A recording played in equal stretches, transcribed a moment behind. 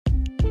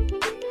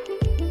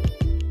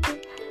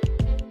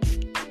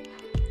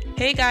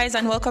Hey guys,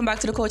 and welcome back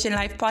to the Coaching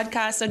Life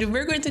podcast. So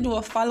we're going to do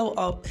a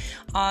follow-up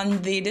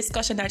on the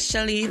discussion that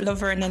Shelly,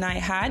 Laverne, and I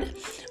had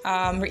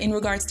in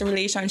regards to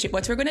relationship,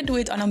 but we're going to do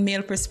it on a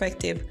male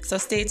perspective. So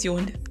stay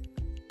tuned.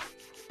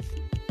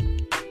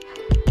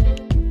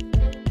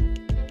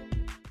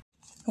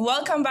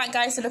 Welcome back,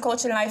 guys, to the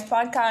Coaching Life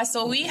podcast.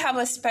 So we have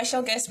a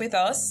special guest with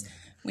us.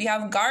 We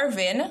have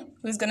Garvin,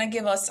 who's going to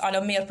give us on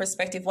a male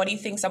perspective what he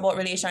thinks about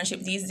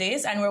relationship these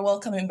days. And we're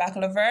welcoming back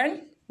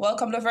Laverne.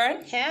 Welcome,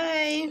 Laverne.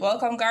 Hey.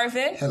 Welcome,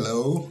 Garvin.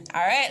 Hello.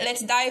 All right,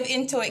 let's dive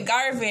into it.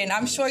 Garvin,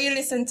 I'm sure you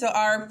listened to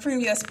our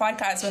previous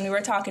podcast when we were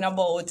talking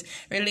about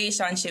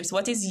relationships.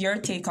 What is your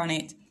take on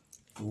it?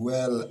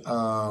 Well,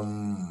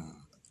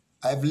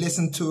 I've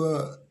listened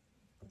to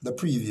the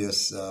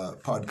previous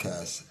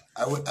podcast.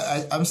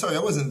 I'm sorry, I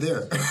wasn't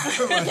there.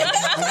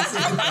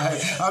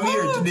 I'm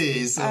here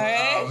today. So,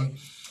 right.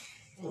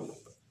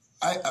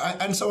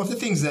 and some of the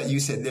things that you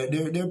said,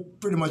 they're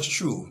pretty much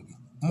true.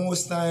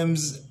 Most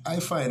times, I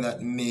find that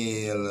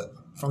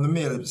from the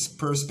male's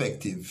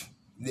perspective,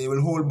 they will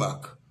hold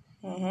back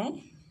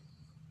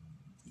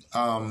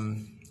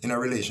in a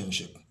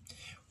relationship.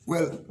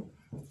 Well,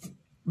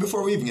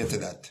 before we even get to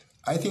that,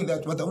 I think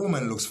that what a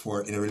woman looks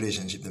for in a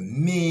relationship, the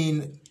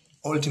main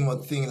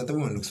ultimate thing that a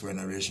woman looks for in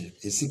a relationship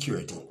is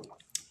security.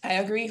 I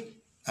agree.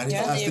 And it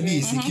has to be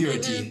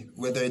security,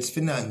 whether it's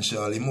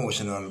financial,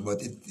 emotional,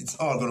 but it's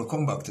all going to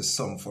come back to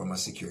some form of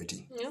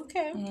security.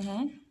 Okay.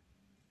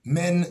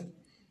 Men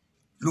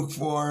look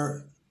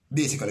for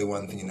basically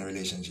one thing in a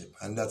relationship,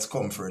 and that's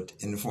comfort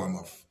in the form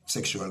of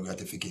sexual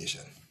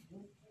gratification.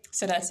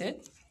 So that's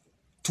it?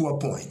 To a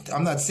point.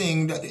 I'm not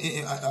saying that,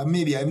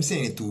 maybe I'm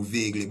saying it too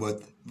vaguely,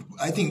 but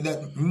I think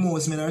that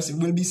most men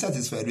will be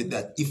satisfied with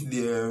that if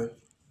their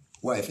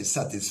wife is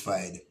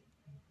satisfied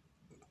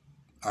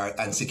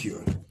and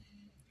secure.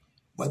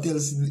 What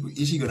else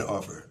is she going to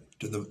offer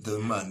to the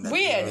man?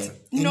 Weird.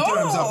 In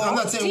terms of, I'm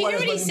not saying what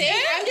you say.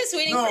 I'm just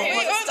waiting for him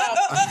to stop.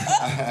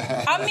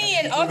 I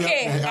mean,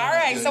 okay, all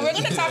right. So we're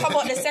going to talk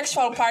about the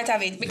sexual part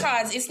of it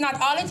because it's not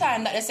all the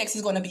time that the sex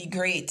is going to be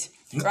great,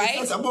 right?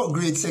 It's not about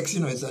great sex,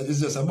 it's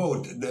just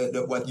about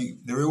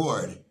the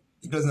reward.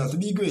 It doesn't have to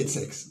be great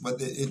sex, but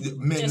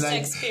men just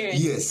like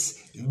experience.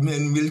 Yes,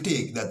 men will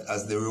take that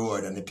as the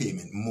reward and the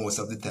payment most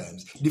of the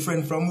times.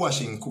 Different from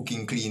washing,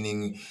 cooking,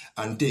 cleaning,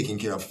 and taking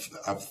care of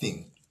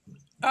things.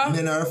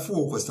 Men are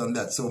focused on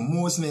that. So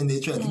most men,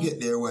 they try to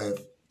get their wife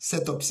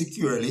set up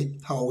securely,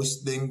 house,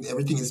 then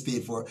everything is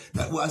paid for.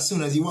 That as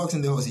soon as he walks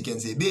in the house, he can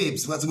say,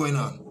 "Babes, what's going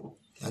on?"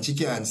 And she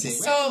can't say.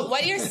 So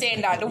what you're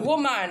saying that the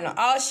woman,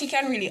 all she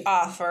can really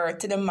offer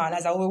to the man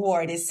as a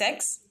reward is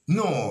sex?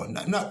 No,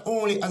 not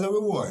only as a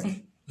reward.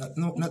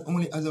 Not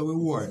only as a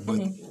reward,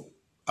 but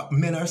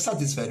men are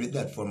satisfied with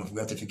that form of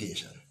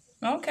gratification.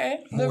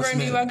 Okay. Laverne,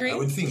 do you agree? I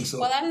would think so.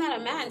 Well, I'm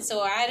not a man,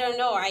 so I don't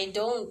know.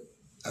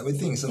 I would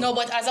think so. No,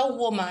 but as a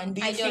woman,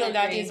 do you feel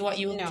that agree. is what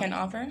you can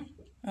offer?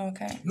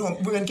 Okay. No,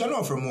 women can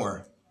offer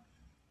more.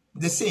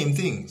 The same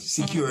thing.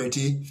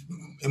 Security,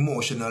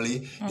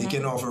 emotionally. They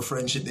can offer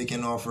friendship. They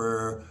can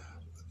offer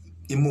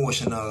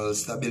emotional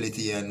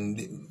stability.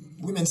 And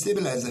women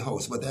stabilize the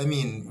house. But I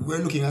mean, we're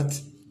looking at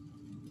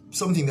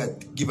something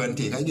that give and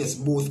take. I guess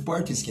both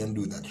parties can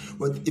do that.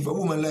 But if a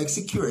woman likes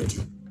security,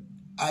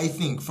 I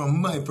think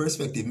from my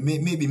perspective,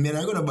 maybe men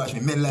are going to bash me.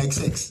 Men like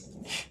sex.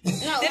 No,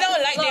 they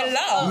don't like, they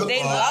love.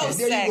 They love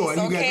there sex, you go.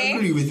 And you guys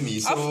agree with me.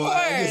 So of course.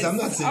 I guess I'm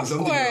not saying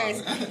something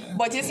wrong.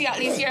 But you see, at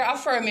least you're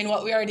affirming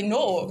what we already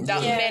know,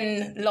 that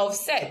men love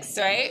sex,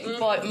 right?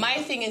 But my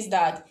thing is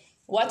that,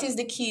 what is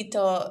the key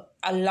to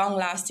a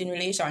long-lasting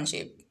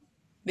relationship?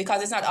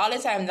 Because it's not all the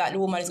time that the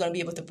woman is going to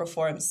be able to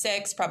perform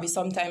sex. Probably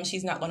sometimes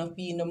she's not going to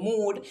be in the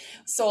mood.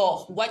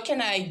 So what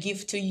can I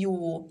give to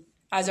you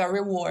as a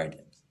reward?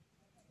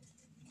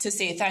 To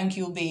say thank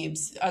you,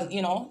 babes,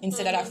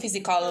 instead of that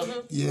physical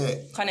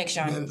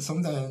connection. Well,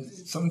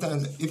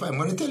 sometimes, if I'm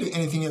going to tell you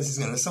anything else, it's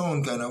going to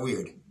sound kind of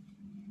weird.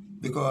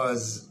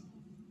 Because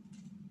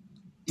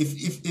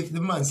if the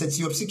man sets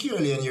you up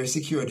securely and you're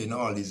secured in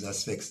all these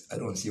aspects, I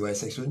don't see why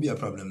sex would be a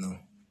problem now.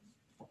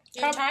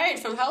 You're tired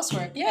from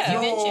housework.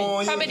 Yeah.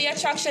 No, probably the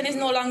attraction is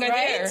no longer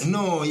there.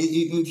 No,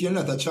 if you're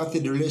not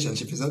attracted, the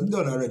relationship is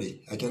done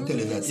already. I can tell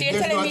you that. So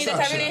you're telling me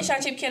that a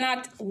relationship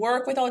cannot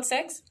work without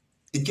sex?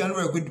 It can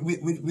work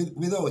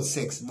without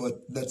sex,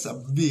 but that's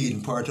a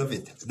being part of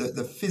it.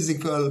 The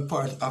physical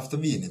part after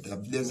being it.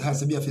 There has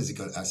to be a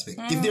physical aspect.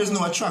 If there's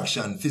no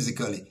attraction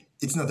physically,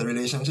 it's not a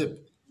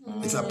relationship.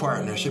 It's a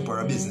partnership or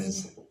a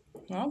business.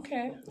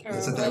 Okay.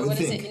 That's what I would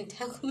think. Is it,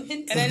 entanglement?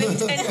 And then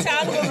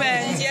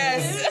entanglement,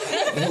 yes.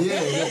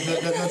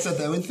 Yeah, that's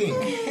what I would think.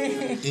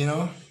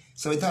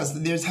 So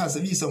there has to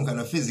be some kind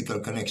of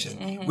physical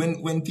connection.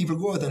 When people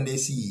go out and they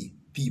see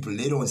people,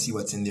 they don't see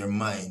what's in their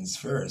minds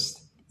first.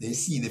 They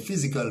see the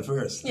physical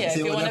first. Yeah, if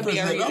you want to be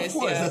a realist,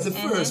 of course, that's the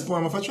first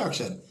form of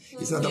attraction.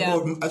 It's not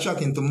about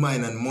attracting to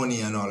mind and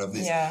money and all of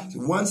this. Yeah. So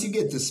once you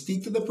get to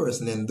speak to the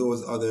person, then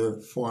those other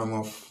form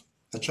of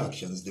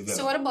attractions develop.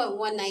 So what about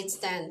one night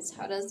stands?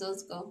 How does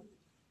those go?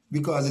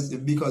 Because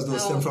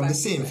those stem from the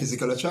same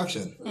physical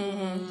attraction.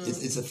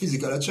 It's a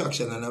physical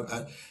attraction, and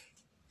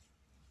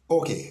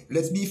okay,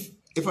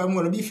 if I'm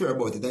going to be fair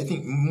about it, I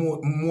think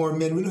more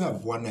men will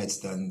have one night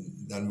stand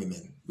than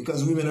women.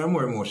 Because women are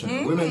more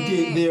emotional. Women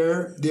take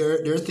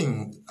their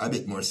thing a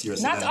bit more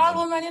seriously. Not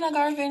all women,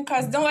 Garvin,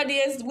 because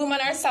nowadays women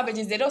are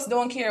savages. They just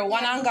don't care.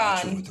 One and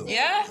gone.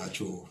 Yeah? That's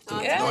true.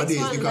 Yeah.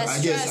 Nowadays, because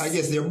I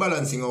guess they're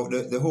balancing out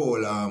the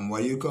whole,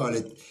 what do you call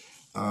it,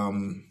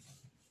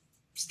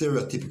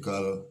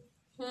 stereotypical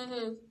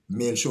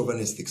male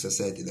chauvinistic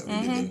society that we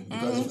live in.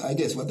 Because I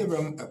guess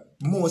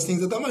most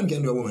things that a man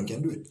can do, a woman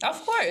can do it.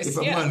 Of course. If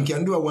a man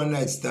can do a one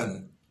night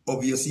stand,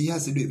 obviously he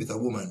has to do it with a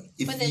woman.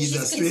 If But then he's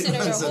she's a straight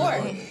man, considered a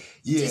whore.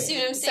 yeah. Do you see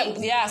what I'm saying?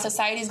 So, yeah,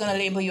 society is going to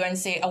label you and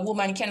say a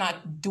woman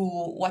cannot do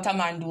what a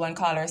man do and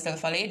call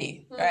herself a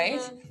lady, right?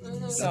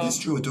 So, That is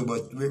true too,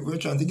 but we're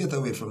trying to get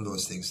away from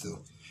those things too.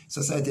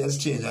 Society has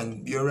changed,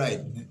 and you're right.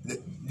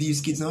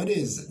 These kids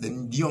nowadays, the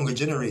younger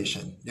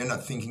generation, they're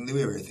not thinking the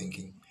way we're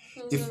thinking.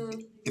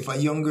 If a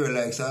young girl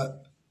likes a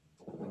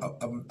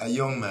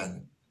young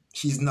man,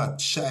 she's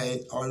not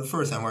shy, or the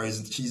first time, or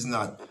she's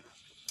not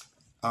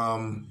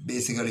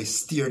basically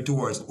steered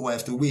towards, I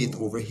have to wait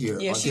over here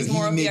until she's he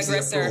more of the makes the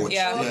aggressor. approach.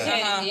 Yeah.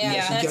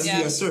 Okay. She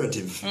can be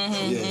assertive.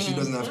 She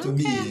doesn't have to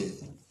be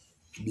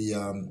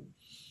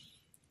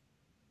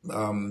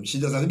she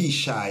doesn't have to be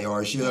shy,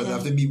 or she doesn't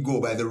have to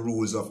go by the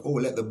rules of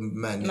let the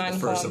man make the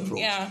first approach.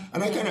 Yeah.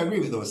 And I kind of agree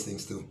with those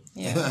things too.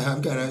 Yeah.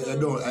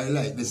 I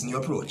like this new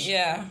approach.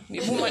 yeah,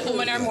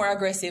 women are more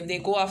aggressive. They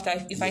go after,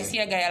 if I see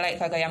a guy, I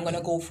like a guy, I'm going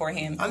to go for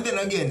him. And then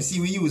again, see,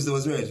 we use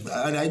those words,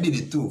 and I did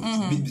it too,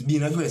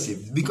 being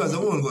aggressive. Because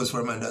a woman goes for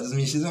a man, that doesn't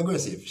mean she's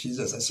aggressive. She's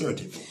just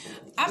assertive.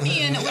 I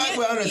mean,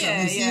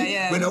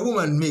 When a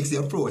woman makes the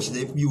approach,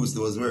 they use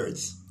those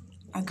words.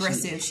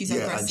 Aggressive. She's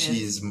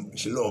aggressive. And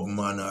she love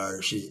man,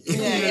 or she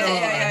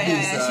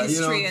She's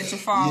straight to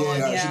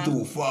forward. She's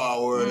too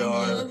forward,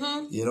 or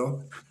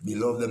we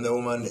love them, the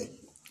woman there.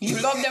 You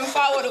love them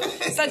forward.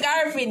 So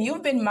Garvin,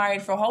 you've been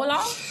married for how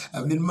long?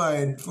 I've been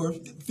married for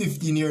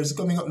 15 years,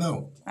 coming up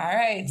now. All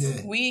right.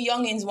 Yeah. We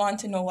youngins want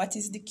to know what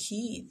is the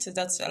key to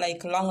that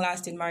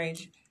long-lasting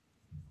marriage.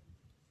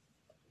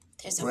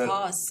 There's a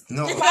pause.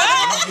 No, I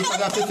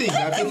have to think.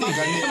 I'm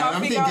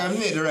thinking I've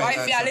made the right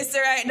answer. Why listen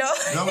right now?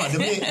 No,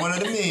 man,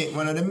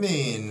 one of the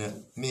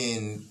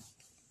main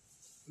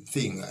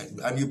thing,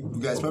 and you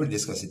guys probably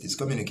discuss it, is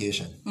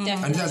communication.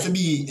 Definitely. And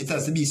it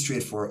has to be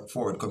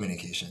straightforward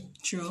communication.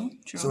 True.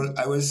 So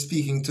I was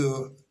speaking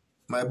to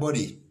my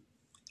buddy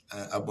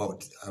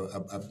about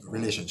a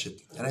relationship,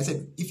 and I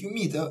said, if you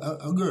meet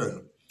a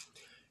girl,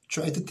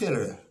 try to tell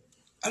her.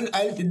 And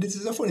this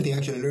is a funny thing,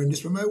 actually. I learned this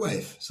from my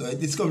wife. So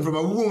it's coming from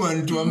a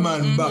woman to a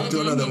man, back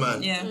to another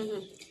man. Yeah.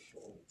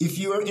 If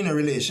you are in a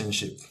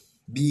relationship,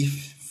 be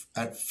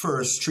at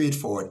first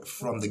straightforward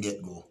from the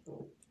get-go.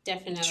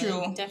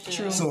 Definitely.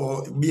 True.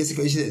 So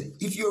basically, she said,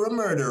 if you're a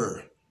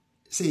murderer,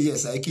 say,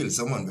 yes, I killed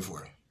someone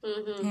before.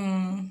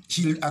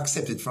 She'll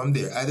accept it from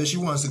there. Either she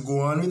wants to go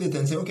on with it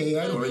and say, okay,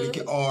 I don't really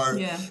care,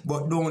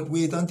 but don't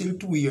wait until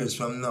 2 years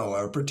from now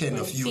or pretend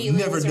if you've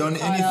never done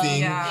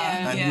anything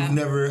you've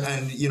never,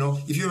 and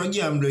if you're a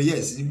gambler,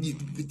 yes,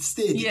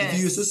 state it. If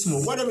you used to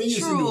smoke, whatever you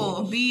used to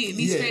do.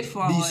 Be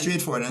straightforward. Be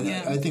straightforward, and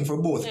I think for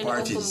both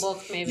parties. Open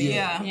book, maybe.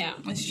 Yeah.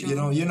 That's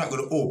true. You're not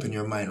going to open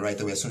your mind right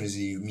away as soon as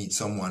you meet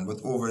someone, but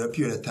over a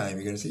period of time,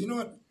 you're going to say, you know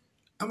what,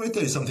 I'm going to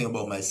tell you something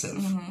about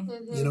myself.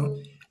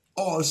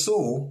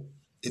 Also,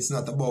 it's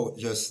not about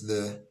just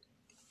the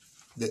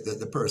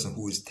person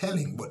who is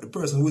telling, but the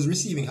person who is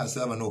receiving has to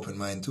have an open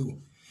mind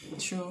too.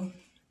 True.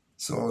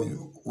 So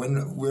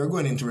when we're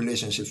going into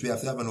relationships, we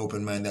have to have an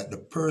open mind that the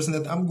person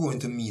that I'm going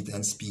to meet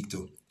and speak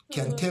to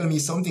can tell me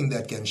something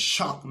that can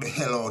shock the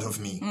hell out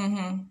of me.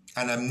 And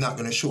I'm not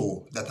going to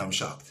show that I'm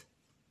shocked.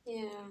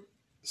 Yeah.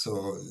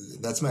 So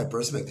that's my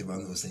perspective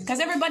on those things.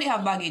 Because everybody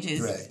have baggages.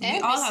 Right. We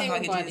all have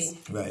baggages.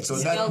 Right. So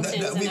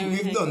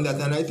we've done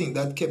that, and I think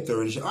that kept the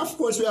relationship. Of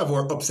course, we have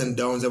our ups and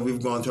downs that we've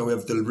gone through. We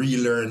have to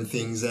relearn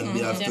things, and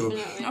we have to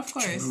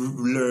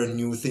learn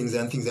new things,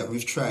 and things that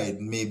we've tried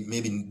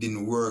maybe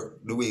didn't work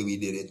the way we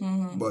did it.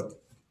 But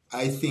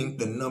I think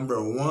the number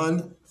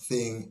one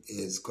thing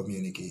is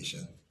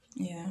communication.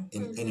 Yeah.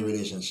 In any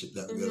relationship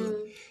that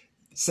will.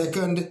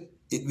 Second,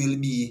 it will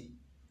be,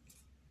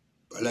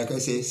 like I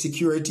say,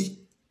 security.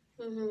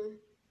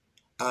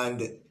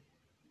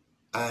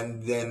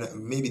 And then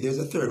maybe there's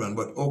a third one,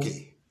 but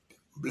okay,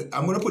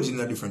 I'm going to put it in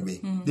a different way.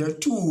 There are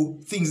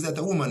two things that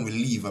a woman will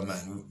leave a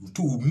man,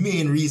 two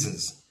main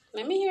reasons.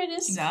 Let me hear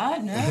this.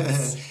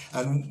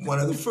 And one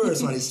of the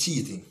first one is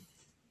cheating.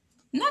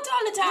 Not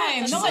all the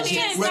time. Nobody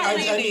is.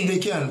 I mean, they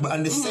can,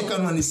 and the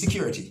second one is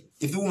security.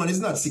 If the woman is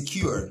not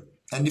secure,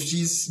 and if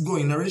she's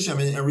going in a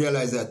relationship and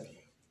realize that,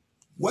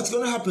 what's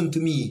going to happen to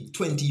me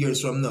 20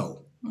 years from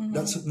now?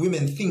 That's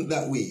women think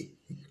that way.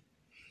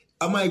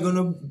 Am I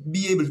gonna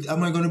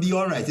be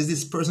all right? Is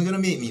this person gonna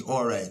make me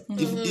all right?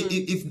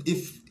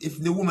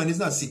 If the woman is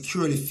not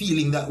securely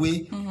feeling that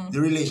way,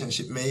 the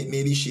relationship may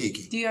be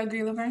shaky. Do you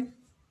agree, Laverne?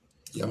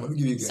 Yeah, I'm gonna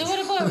give you guys. So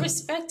what about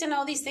respect and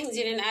all these things?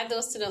 You didn't add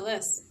those to the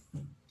list.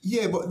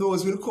 Yeah, but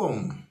those will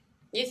come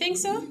You think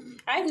so?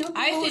 I know people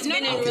I who's think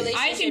been in relationships.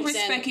 I think and-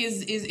 respect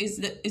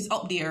is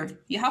up there.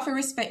 You have to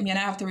respect me, and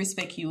I have to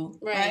respect you,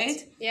 right?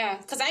 Yeah,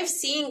 because I've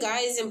seen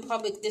guys in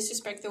public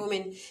disrespect the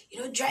women.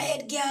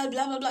 Dread girl,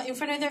 blah blah blah, in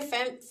front of their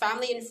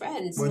family and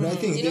friends. But I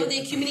think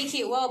they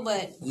communicate well,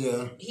 but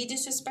yeah. he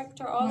disrespects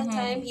her all the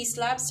time. He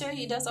slaps her.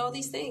 He does all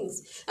these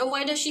things. And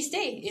why does she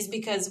stay? Is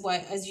because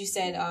what, as you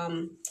said,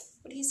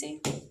 what did he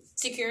say?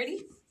 Security.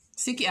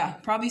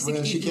 Probably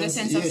security. Well, The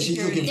sense of she's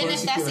security. looking Then for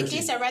if that's the security.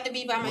 case, I'd rather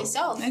be by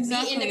myself.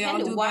 Exactly. Be I'll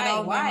independent. do Why? that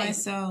all by Why?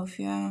 myself.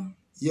 Yeah.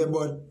 Yeah,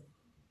 but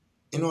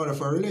in order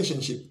for a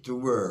relationship to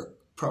work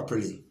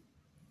properly,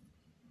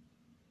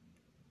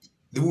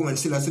 the woman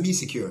still has to be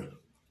secure.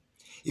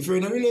 If you're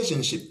in a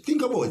relationship,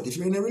 think about it. If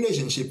you're in a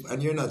relationship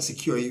and you're not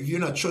secure, if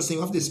you're not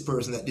trusting of this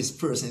person, that this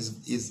person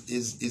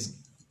is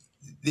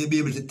they'll be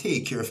able to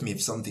take care of me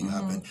if something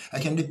happens. I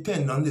can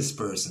depend on this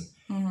person.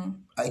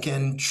 I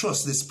can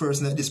trust this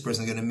person, that this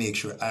person is going to make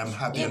sure I'm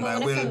happy and my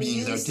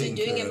well-being are taken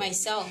care of. doing it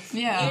myself.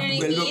 Yeah. You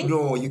know what I mean?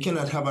 No, you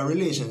cannot have a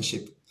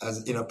relationship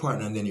as in a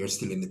partner and then you're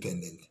still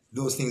independent.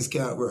 Those things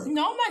can't work.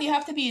 No, man, you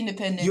have to be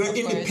independent. You're of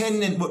course.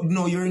 independent, but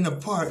no, you're in a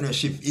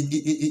partnership.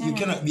 You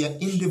cannot be an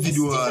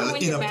individual when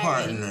in you're a married.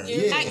 partner.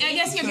 You're- Yeah, I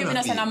guess you're giving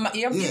us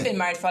you've been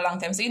married for a long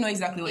time, so you know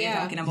exactly what you're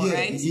talking about, yeah,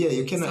 right? yeah,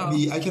 you cannot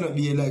be. I cannot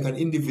be like an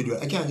individual.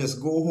 I can't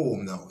just go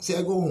home now. Say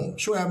I go home.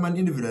 Sure, I'm an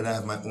individual and I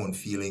have my own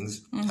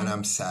feelings, and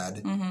I'm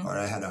sad, or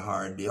I had a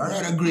hard day, or I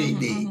had a great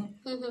day,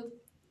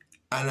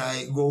 and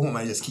I go home and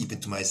I just keep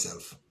it to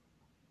myself.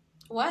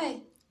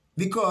 Why?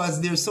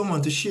 Because there's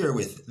someone to share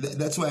with.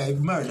 That's why I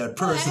married that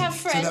person, I have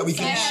friends. so that we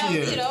can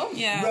share.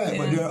 Yeah. Right,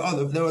 but there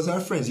are there was our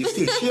friends. You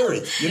still share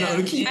it. You're not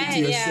going to keep it to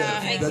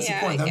yourself. That's the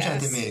point I'm trying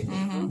to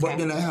make. But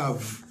then I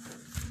have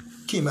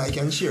Kim I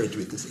can share it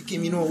with. To say,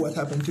 Kim, you know what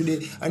happened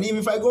today? And even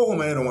if I go home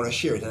and I don't want to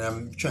share it and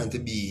I'm trying to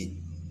be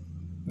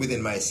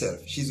within myself,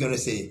 she's going to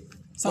say,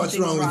 what's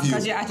wrong with you?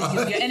 Because your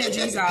attitude, your energy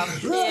is off.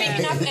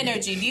 Speaking of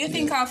energy, do you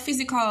think a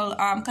physical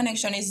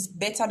connection is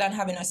better than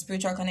having a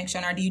spiritual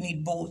connection, or do you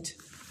need both?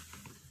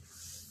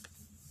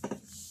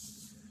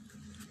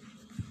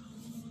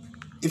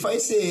 If I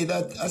say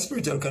that a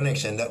spiritual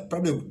connection, that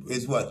probably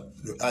is what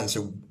the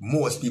answer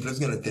most people is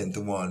going to tend to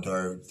want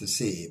or to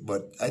say.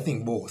 But I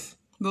think both.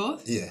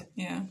 Both? Yeah.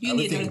 Yeah. I You would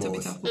need a think little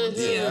both. bit of both.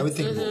 Yeah, I would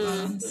think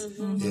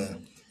both. Yeah.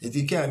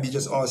 It can't be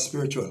just all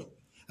spiritual.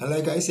 And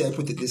like I say, I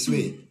put it this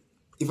way.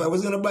 If I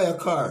was going to buy a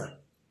car,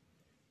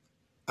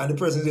 and the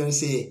person is going to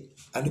say,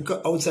 and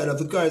the outside of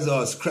the car is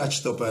all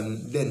scratched up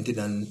and dented,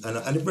 and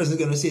the person is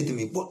going to say to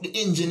me, but the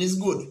engine is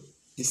good.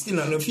 It's still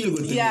not going to feel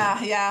good to me. Yeah.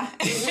 You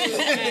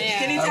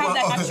need to have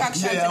that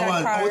attraction to that I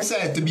want car.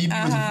 outside to be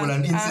beautiful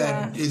and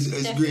inside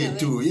is great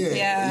too.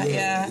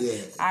 Yeah.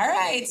 All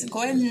right.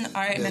 Go ahead.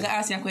 All right. I'm going to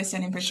ask you a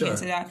question in pertaining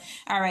to that.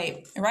 All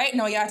right. Right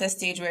now, you're at a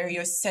stage where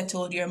you're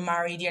settled, you're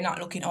married, you're not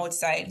looking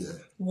outside. Yeah.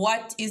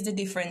 What is the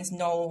difference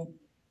now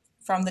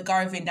from the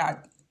Garvin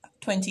that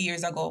 20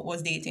 years ago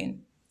was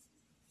dating?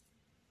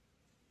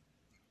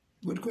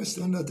 Good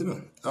question, that, you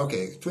know.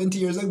 Okay, 20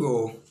 years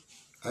ago,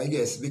 I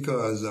guess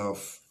because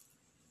of,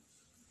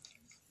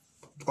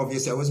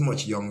 obviously I was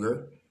much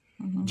younger,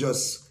 and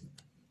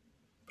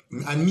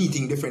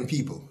meeting different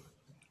people.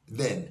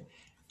 Then,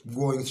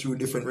 going through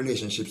different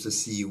relationships to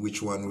see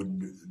which one would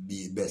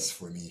be best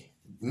for me.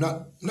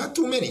 Not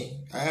too many.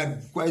 I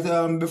had quite,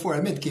 before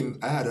I met Kim,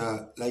 I had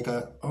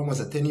almost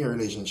a 10-year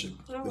relationship.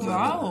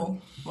 Wow.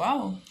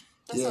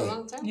 That's a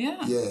long time.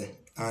 Yeah. Yeah,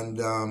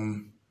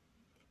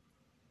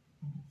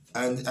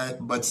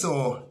 but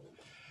so,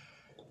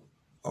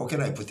 how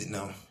can I put it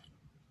now?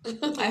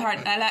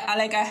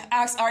 I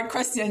ask hard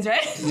questions,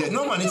 right? Yeah,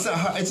 no man, it's not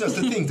hard, it's just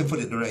a thing to put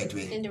it the right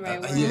way. In the right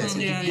words. Yes,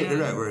 get the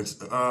right words.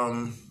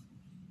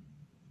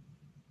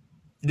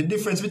 The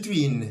difference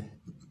between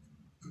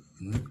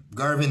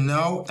Garvin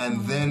now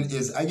and then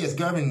is, I guess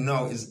Garvin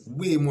now is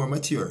way more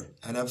mature,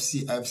 and I've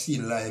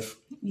seen life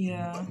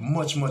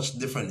much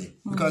differently.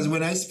 Because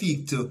when I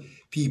speak to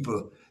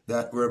people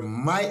that were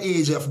my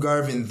age of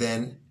Garvin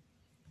then,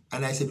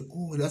 and I said,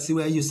 oh, that's the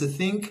way I used to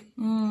think,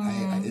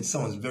 it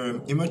sounds very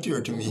immature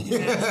to me.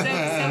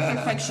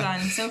 Self-reflection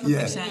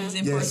is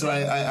important. Yeah, so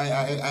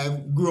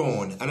I've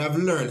grown and I've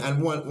learned.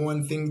 And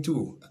one thing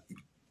too,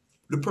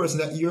 the person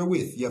that you're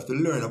with, you have to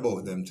learn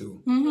about them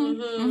too.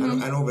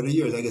 And over the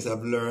years, I guess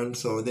I've learned.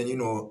 So then,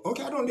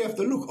 okay, I don't have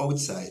to look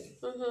outside,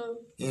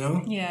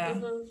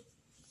 Yeah.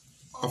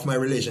 of my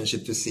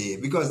relationship to say.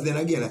 Because then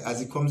again,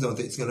 as it comes down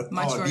to it, it's going to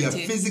be a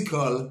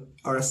physical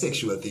or a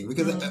sexual thing.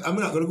 Because I'm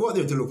not going to go out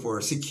there to look for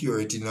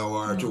security now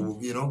or to,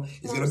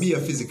 it's going to be a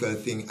physical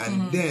thing.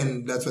 And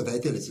then that's what I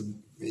tell you.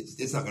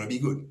 It's not going to be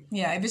good.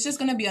 Yeah, if it's just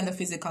going to be on the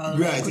physical,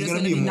 right, it's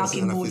going to be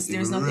knocking boots.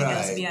 There's nothing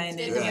else behind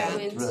it.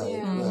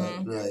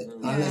 Right.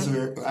 Unless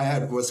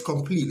I was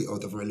completely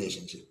out of a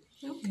relationship.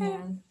 Okay.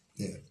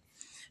 Yeah.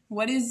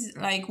 What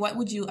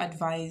would you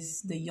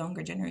advise the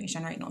younger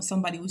generation right now?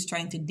 Somebody who's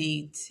trying to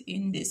date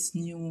in this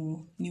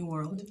new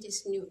world.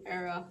 This new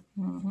era.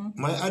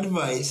 My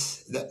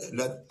advice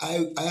that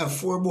I have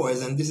 4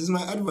 boys, and this is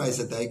my advice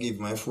that I give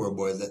my 4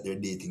 boys that they're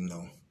dating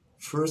now.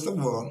 First of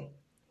all,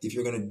 if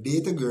you're gonna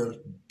date a girl,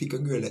 pick a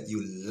girl that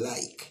you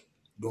like.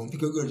 Don't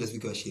pick a girl just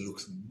because she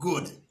looks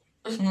good.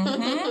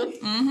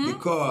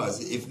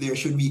 Because if there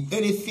should be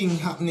anything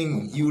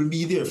happening, you will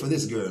be there for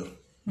this girl.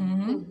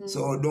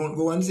 So don't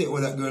go and say, oh,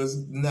 that girl's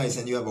nice,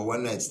 and you have a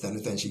one night stand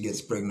with her and she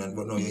gets pregnant,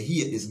 but no, you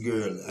hate this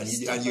girl and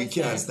you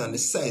can't stand the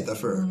sight of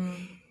her.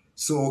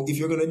 So if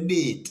you're gonna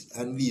date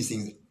and these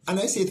things, and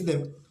I say to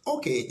them,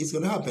 okay, it's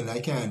gonna happen. I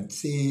can't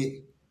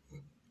say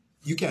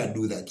you can't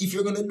do that. If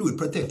you're gonna do it,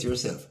 protect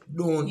yourself.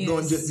 Don't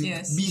just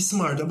be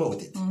smart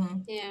about it.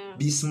 Yeah.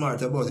 Be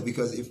smart about it,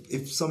 because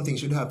if something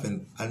should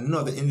happen,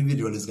 another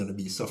individual is gonna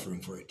be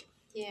suffering for it.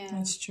 Yeah.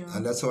 That's true.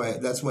 And that's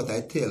what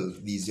I tell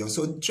these young.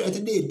 So try to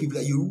date people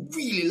that you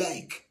really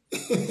like.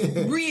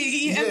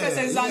 Really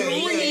emphasize on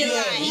really.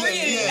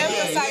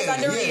 Emphasize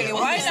on the really.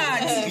 Why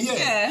not?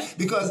 Yeah.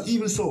 Because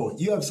even so,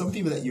 you have some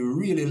people that you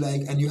really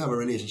like and you have a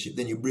relationship,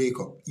 then you break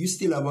up. You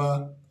still have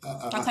a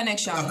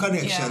connection. A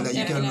connection that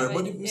you can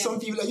remember. But some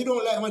people that you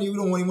don't like, man, you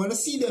don't want to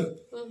see them.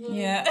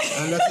 Yeah.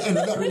 And that's the end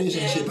of that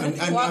relationship. And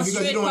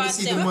because you don't want to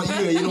see the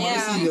mother, you don't want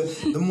to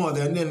see the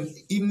mother. And then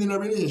even in a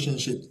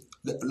relationship,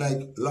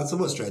 like lots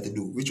of us try to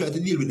do, we try to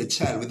deal with the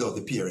child without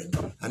the parent,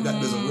 and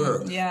that doesn't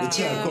work. The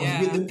child comes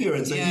with the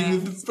parent, so even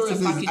if the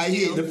person I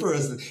hate the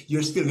person,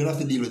 you're still gonna have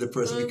to deal with the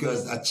person,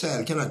 because a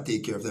child cannot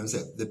take care of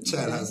themselves. The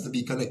child has to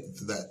be connected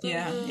to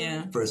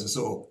that person.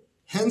 So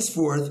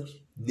henceforth,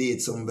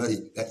 date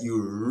somebody that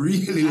you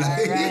really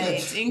like.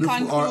 Right. In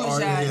conclusion,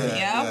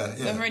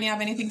 Laverne, you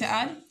have anything to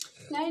add?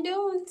 I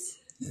don't.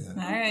 Yeah.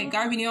 All right,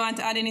 Garvin, you want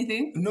to add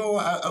anything? No,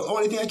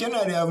 only thing I can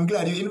add, I'm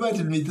glad you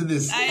invited me to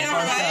this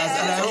podcast,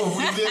 and I hope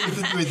we'll be able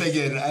to do it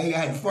again. I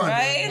had fun.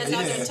 Right?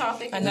 Another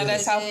topic,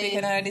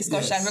 another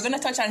discussion. Yes. We're going to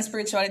touch on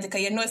spirituality,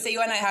 because say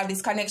you and I have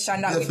this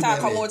connection that we talk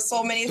about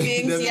so many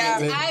things.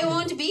 I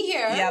won't be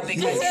here. Yeah,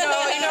 because you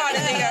know how to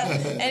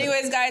think.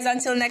 Anyways, guys,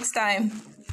 until next time.